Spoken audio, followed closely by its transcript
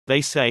They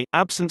say,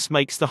 absence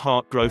makes the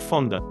heart grow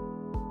fonder.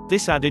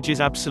 This adage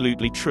is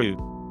absolutely true.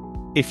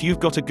 If you've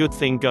got a good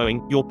thing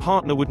going, your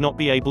partner would not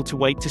be able to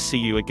wait to see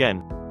you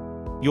again.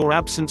 Your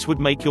absence would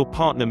make your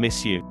partner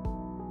miss you.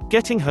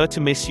 Getting her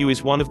to miss you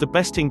is one of the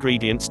best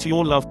ingredients to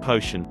your love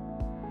potion.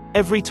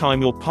 Every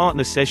time your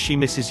partner says she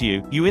misses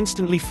you, you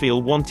instantly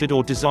feel wanted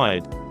or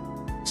desired.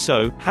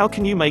 So, how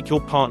can you make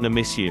your partner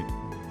miss you?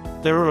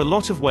 There are a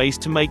lot of ways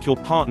to make your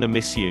partner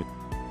miss you.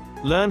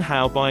 Learn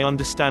how by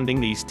understanding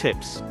these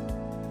tips.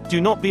 Do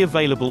not be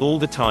available all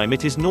the time.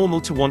 It is normal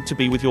to want to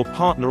be with your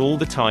partner all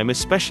the time,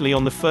 especially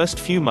on the first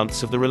few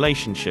months of the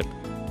relationship.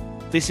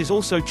 This is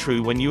also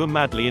true when you are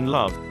madly in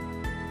love.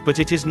 But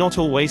it is not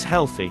always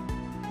healthy.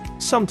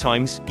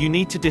 Sometimes, you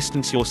need to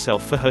distance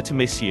yourself for her to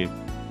miss you.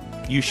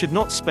 You should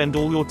not spend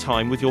all your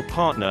time with your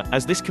partner,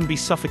 as this can be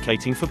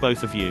suffocating for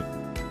both of you.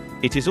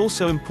 It is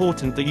also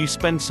important that you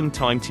spend some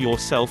time to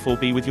yourself or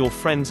be with your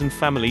friends and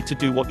family to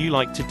do what you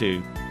like to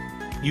do.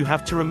 You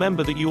have to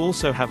remember that you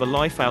also have a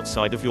life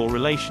outside of your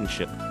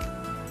relationship.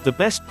 The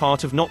best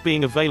part of not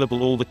being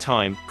available all the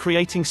time,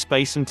 creating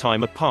space and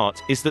time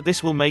apart, is that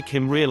this will make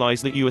him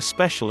realize that you are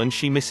special and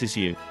she misses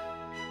you.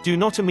 Do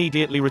not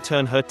immediately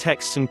return her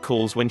texts and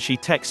calls when she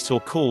texts or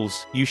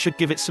calls. You should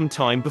give it some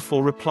time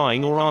before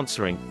replying or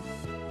answering.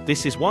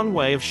 This is one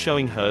way of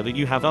showing her that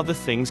you have other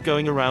things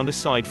going around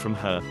aside from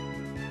her.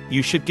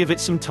 You should give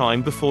it some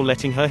time before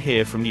letting her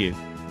hear from you.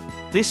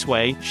 This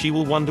way, she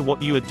will wonder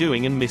what you are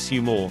doing and miss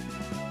you more.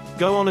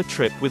 Go on a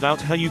trip without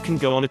her. You can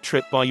go on a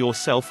trip by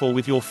yourself or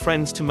with your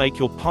friends to make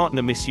your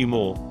partner miss you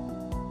more.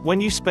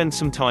 When you spend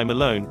some time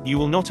alone, you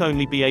will not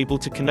only be able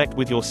to connect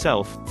with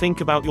yourself,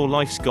 think about your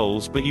life's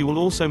goals, but you will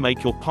also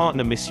make your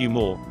partner miss you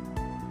more.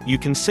 You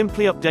can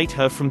simply update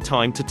her from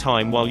time to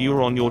time while you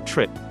are on your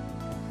trip.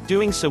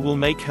 Doing so will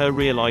make her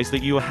realize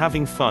that you are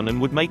having fun and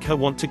would make her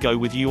want to go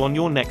with you on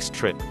your next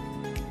trip.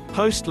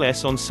 Post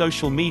less on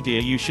social media.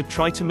 You should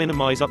try to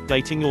minimize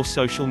updating your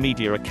social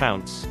media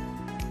accounts.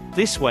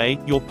 This way,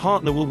 your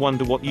partner will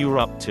wonder what you are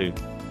up to.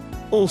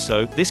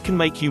 Also, this can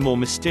make you more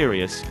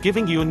mysterious,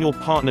 giving you and your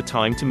partner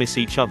time to miss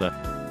each other.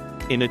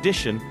 In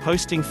addition,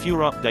 posting fewer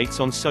updates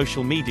on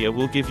social media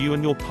will give you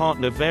and your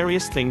partner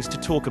various things to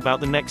talk about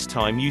the next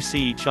time you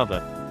see each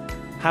other.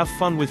 Have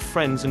fun with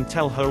friends and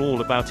tell her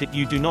all about it.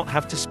 You do not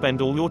have to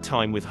spend all your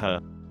time with her.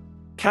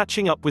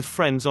 Catching up with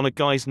friends on a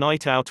guy's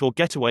night out or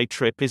getaway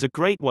trip is a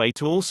great way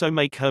to also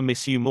make her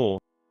miss you more.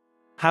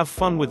 Have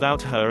fun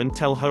without her and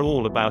tell her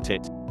all about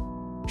it.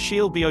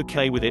 She'll be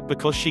okay with it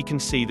because she can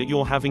see that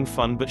you're having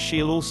fun, but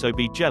she'll also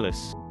be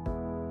jealous.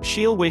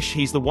 She'll wish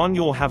he's the one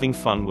you're having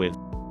fun with.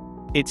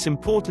 It's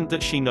important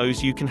that she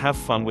knows you can have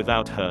fun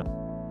without her.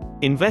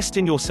 Invest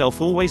in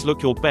yourself. Always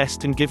look your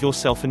best and give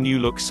yourself a new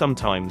look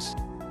sometimes.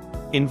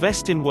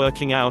 Invest in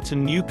working out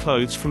and new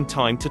clothes from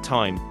time to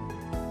time.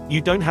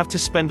 You don't have to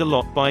spend a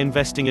lot by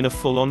investing in a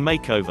full-on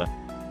makeover.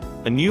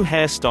 A new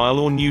hairstyle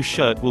or new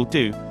shirt will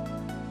do.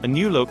 A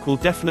new look will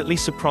definitely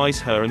surprise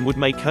her and would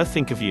make her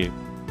think of you.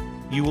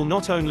 You will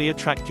not only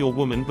attract your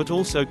woman but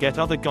also get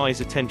other guys'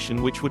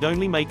 attention, which would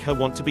only make her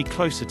want to be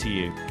closer to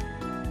you.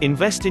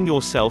 Invest in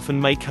yourself and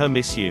make her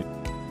miss you.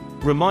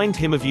 Remind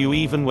him of you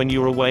even when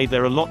you're away.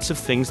 There are lots of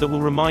things that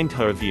will remind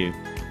her of you.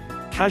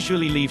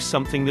 Casually leave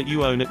something that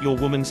you own at your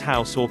woman's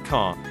house or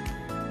car.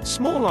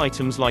 Small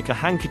items like a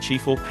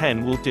handkerchief or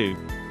pen will do.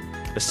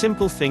 A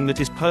simple thing that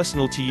is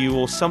personal to you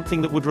or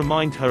something that would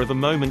remind her of a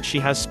moment she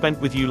has spent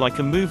with you, like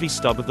a movie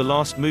stub of the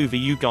last movie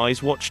you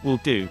guys watched, will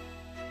do.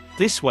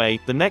 This way,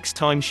 the next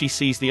time she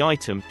sees the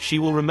item, she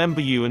will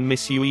remember you and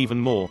miss you even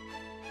more.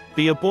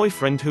 Be a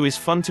boyfriend who is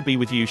fun to be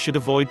with. You should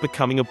avoid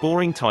becoming a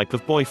boring type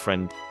of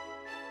boyfriend.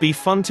 Be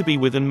fun to be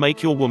with and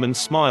make your woman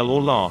smile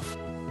or laugh.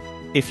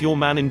 If your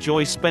man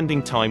enjoys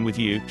spending time with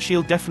you,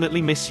 she'll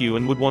definitely miss you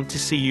and would want to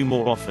see you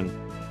more often.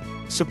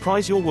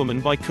 Surprise your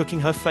woman by cooking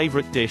her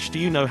favorite dish. Do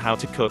you know how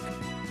to cook?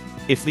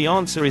 If the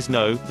answer is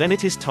no, then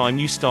it is time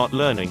you start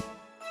learning.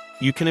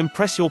 You can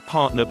impress your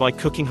partner by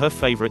cooking her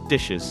favorite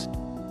dishes.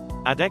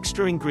 Add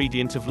extra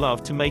ingredient of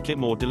love to make it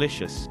more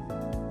delicious.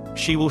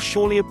 She will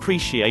surely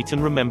appreciate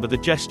and remember the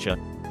gesture.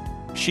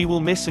 She will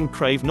miss and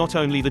crave not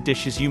only the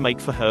dishes you make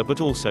for her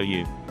but also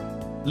you.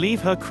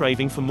 Leave her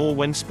craving for more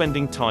when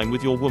spending time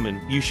with your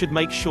woman. You should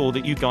make sure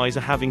that you guys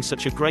are having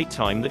such a great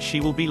time that she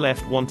will be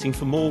left wanting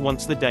for more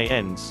once the day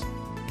ends.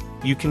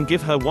 You can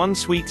give her one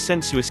sweet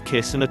sensuous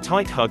kiss and a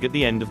tight hug at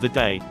the end of the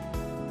day.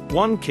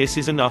 One kiss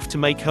is enough to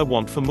make her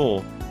want for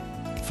more.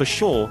 For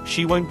sure,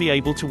 she won't be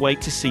able to wait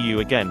to see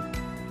you again.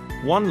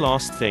 One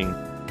last thing.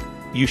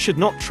 You should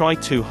not try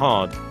too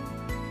hard.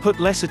 Put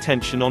less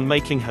attention on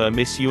making her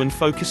miss you and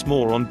focus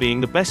more on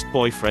being the best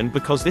boyfriend,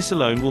 because this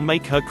alone will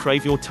make her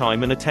crave your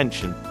time and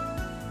attention.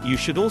 You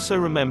should also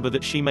remember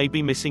that she may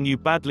be missing you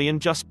badly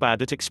and just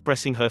bad at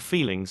expressing her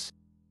feelings.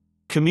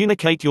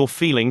 Communicate your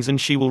feelings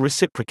and she will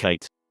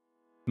reciprocate.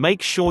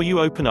 Make sure you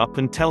open up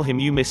and tell him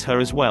you miss her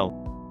as well.